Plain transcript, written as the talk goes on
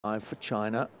For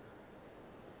China.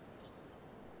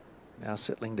 Now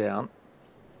settling down.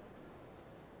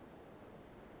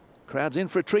 Crowd's in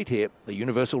for a treat here, the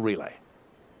universal relay.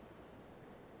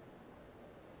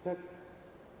 Set.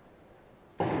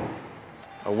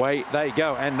 Away they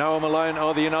go, and Noah Malone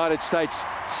of the United States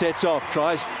sets off,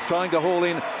 trying to haul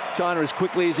in China as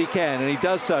quickly as he can, and he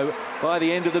does so by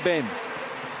the end of the bend.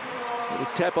 A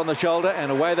tap on the shoulder,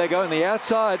 and away they go. On the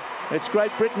outside, it's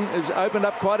Great Britain has opened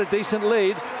up quite a decent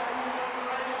lead.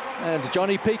 And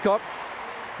Jonnie Peacock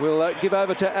will give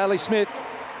over to Ali Smith.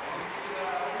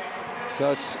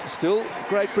 So it's still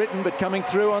Great Britain, but coming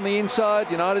through on the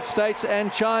inside, United States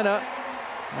and China.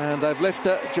 And they've left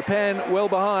Japan well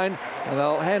behind, and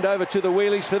they'll hand over to the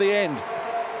wheelies for the end.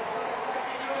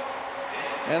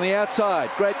 And the outside,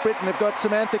 Great Britain have got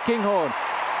Samantha Kinghorn.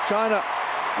 China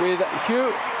with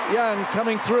ZHOU Guohua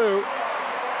coming through.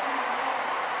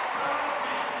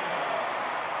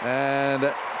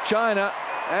 And China,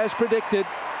 as predicted,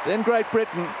 then Great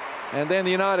Britain, and then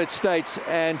the United States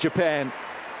and Japan.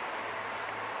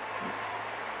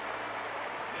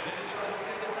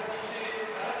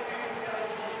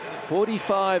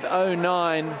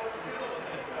 .45.09.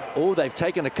 Oh, they've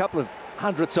taken a couple of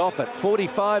hundredths off it.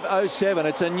 45.07.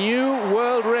 It's a new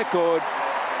world record.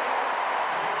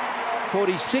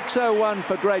 46.01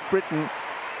 for Great Britain,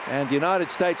 and the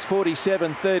United States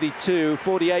 47.32.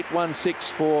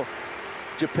 48.16 for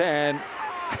Japan.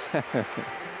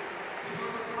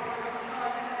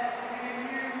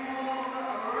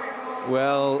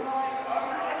 Well,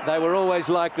 they were always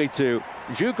likely to.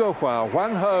 ZHOU Guohua,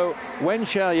 WANG Hao, WEN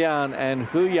Xiaoyan and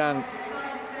ZHOU Guohua.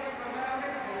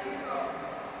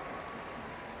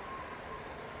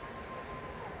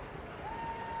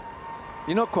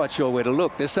 You're not quite sure where to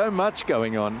look. There's so much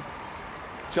going on.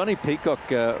 Jonnie Peacock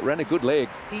ran a good leg.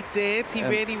 He did. He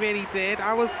really did.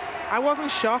 I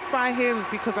wasn't shocked by him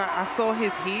because I saw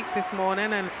his heat this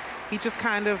morning, and he just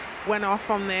kind of went off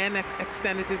from there and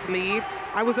extended his lead.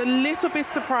 I was a little bit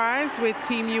surprised with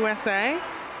Team USA.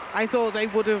 I thought they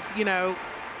would have, you know,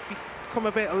 come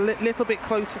a little bit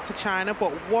closer to China,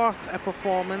 but what a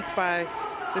performance by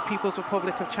the People's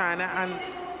Republic of China, and,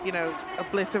 you know,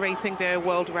 obliterating their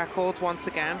world records once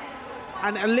again.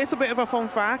 And a little bit of a fun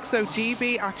fact, so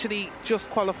GB actually just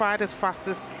qualified as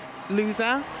fastest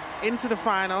loser into the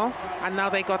final, and now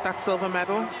they got that silver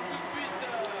medal.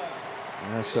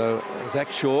 So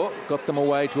Zach Shaw got them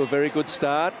away to a very good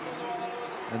start.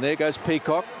 And there goes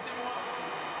Peacock.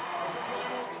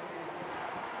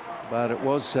 But it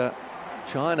was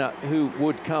China who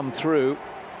would come through.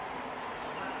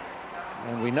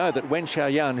 And we know that WEN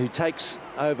Xiaoyan, who takes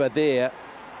over there,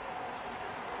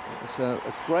 is a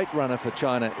great runner for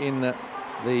China in the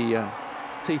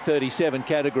T37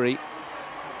 category.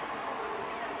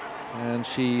 And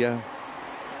she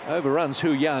overruns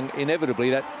ZHOU Guohua. Inevitably,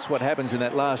 that's what happens in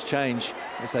that last change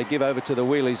as they give over to the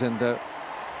wheelies. And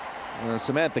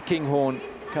Samantha Kinghorn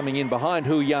coming in behind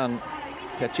ZHOU Guohua.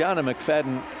 Tatyana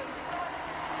McFADDEN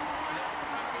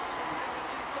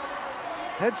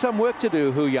had some work to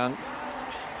do, ZHOU Guohua.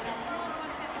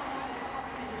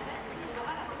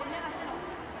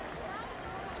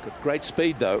 It's got great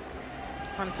speed, though.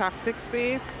 Fantastic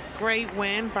speed. Great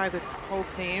win by the whole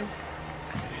team.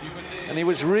 And he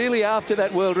was really after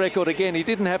that world record again. He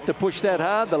didn't have to push that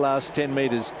hard the last 10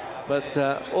 meters, but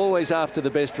always after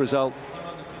the best result.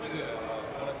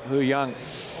 ZHOU Guohua.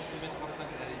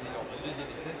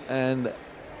 And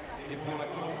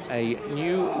a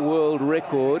new world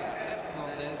record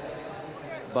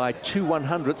by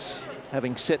 2/100ths,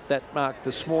 having set that mark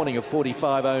this morning of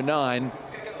 45.09.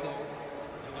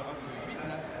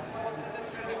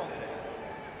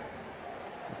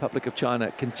 Republic of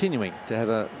China continuing to have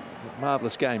a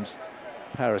marvelous games.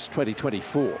 Paris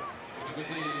 2024.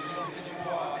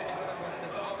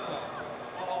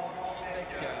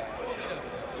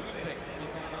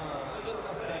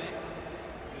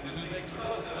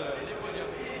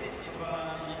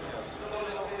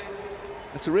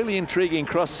 It's a really intriguing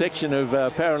cross-section of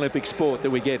Paralympic sport that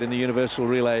we get in the universal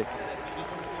relay.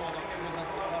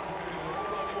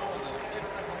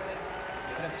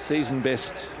 Season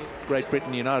best, Great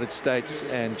Britain, United States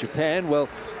and Japan. Well,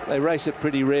 they race it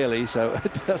pretty rarely, so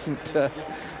it doesn't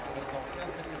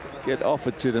get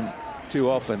offered to them too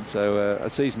often. So a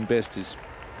season best is,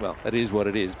 well, it is what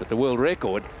it is. But the world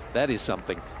record, that is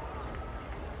something.